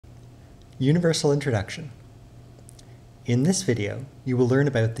Universal Introduction. In this video, you will learn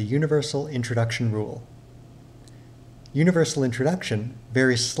about the Universal Introduction rule. Universal Introduction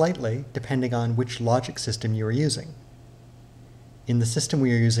varies slightly depending on which logic system you are using. In the system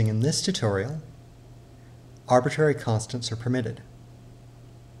we are using in this tutorial, arbitrary constants are permitted.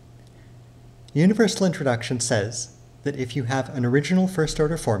 Universal Introduction says that if you have an original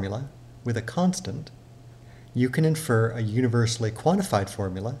first-order formula with a constant, you can infer a universally quantified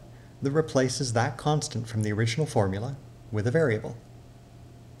formula that replaces that constant from the original formula with a variable.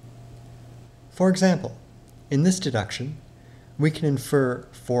 For example, in this deduction, we can infer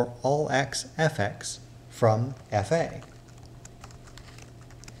for all x fx from fa.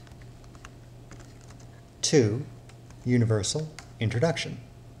 2. Universal Introduction.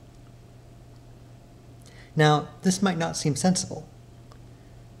 Now, this might not seem sensible.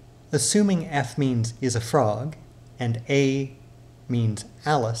 Assuming f means is a frog and a means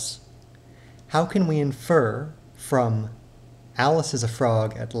Alice, how can we infer from Alice is a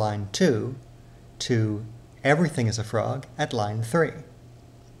frog at line 2 to everything is a frog at line 3?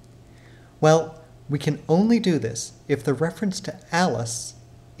 Well, we can only do this if the reference to Alice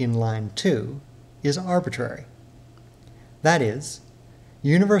in line 2 is arbitrary. That is,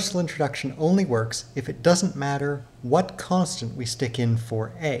 universal introduction only works if it doesn't matter what constant we stick in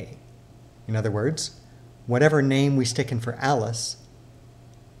for a. In other words, whatever name we stick in for Alice,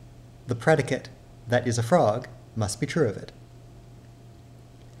 the predicate that is a frog must be true of it.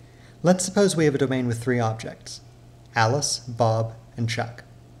 Let's suppose we have a domain with 3 objects, Alice, Bob, and Chuck.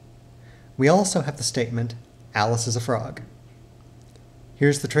 We also have the statement, Alice is a frog.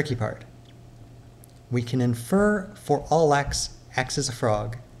 Here's the tricky part. We can infer for all x, x is a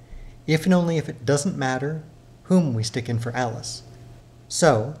frog, if and only if it doesn't matter whom we stick in for Alice.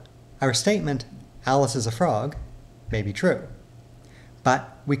 So, our statement, Alice is a frog, may be true.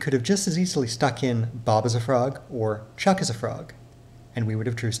 But we could have just as easily stuck in Bob is a frog or Chuck is a frog, and we would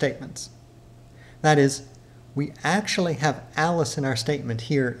have true statements. That is, we actually have Alice in our statement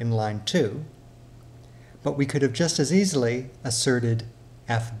here in line 2, but we could have just as easily asserted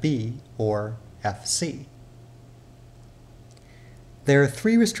FB or FC. There are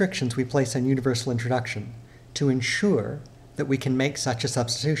 3 restrictions we place on universal introduction to ensure that we can make such a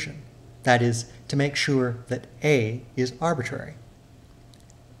substitution. That is, to make sure that A is arbitrary.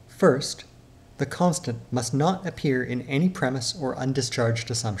 First, the constant must not appear in any premise or undischarged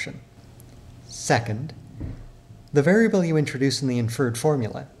assumption. Second, the variable you introduce in the inferred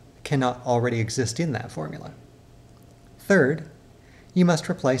formula cannot already exist in that formula. Third, you must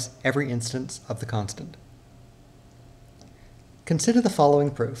replace every instance of the constant. Consider the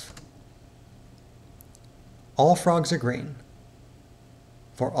following proof. All frogs are green.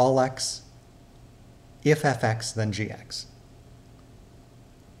 For all x, if fx, then gx.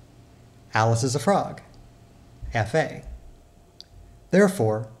 Alice is a frog, fa.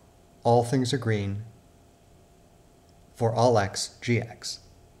 Therefore, all things are green for all x, gx.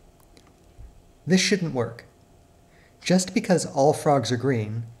 This shouldn't work. Just because all frogs are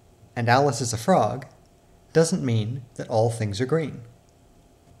green and Alice is a frog doesn't mean that all things are green.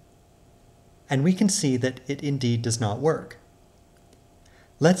 And we can see that it indeed does not work.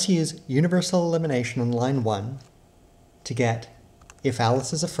 Let's use universal elimination on line 1 to get if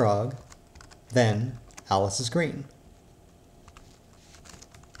Alice is a frog, then Alice is green.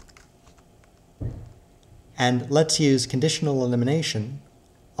 And let's use conditional elimination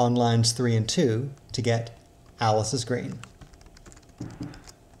on lines 3 and 2 to get Alice is green.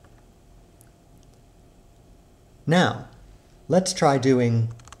 Now, let's try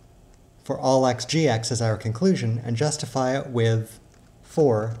doing for all x gx as our conclusion and justify it with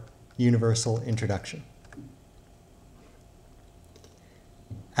for universal introduction.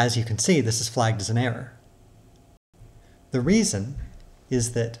 As you can see, this is flagged as an error. The reason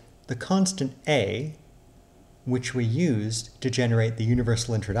is that the constant a, which we used to generate the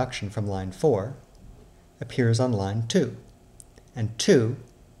universal introduction from line 4, appears on line 2, and 2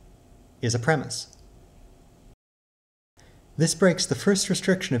 is a premise. This breaks the first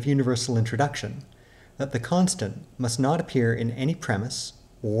restriction of universal introduction, that the constant must not appear in any premise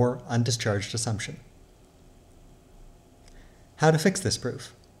or undischarged assumption. How to fix this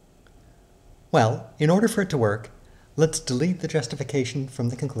proof? Well, in order for it to work, let's delete the justification from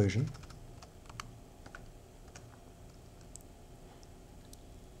the conclusion.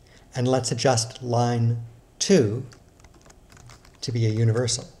 And let's adjust line 2 to be a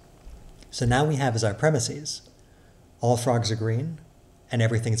universal. So now we have as our premises, all frogs are green, and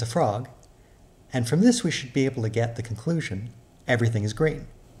everything is a frog, and from this we should be able to get the conclusion, everything is green.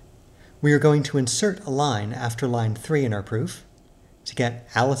 We are going to insert a line after line 3 in our proof to get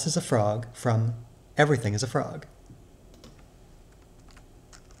Alice is a frog from everything is a frog.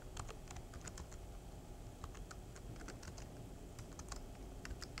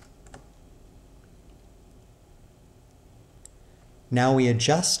 Now we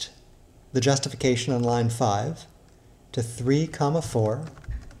adjust the justification on line 5 to 3, 4,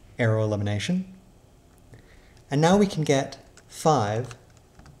 arrow elimination. And now we can get 5,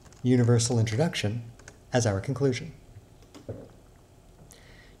 universal introduction, as our conclusion.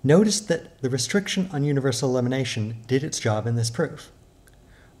 Notice that the restriction on universal elimination did its job in this proof.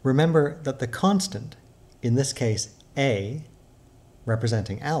 Remember that the constant, in this case A,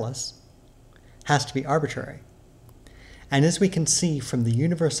 representing Alice, has to be arbitrary. And as we can see from the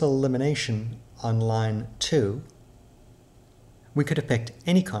universal elimination on line 2, we could have picked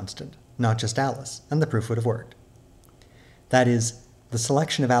any constant, not just Alice, and the proof would have worked. That is, the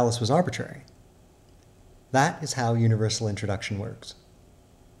selection of Alice was arbitrary. That is how universal introduction works.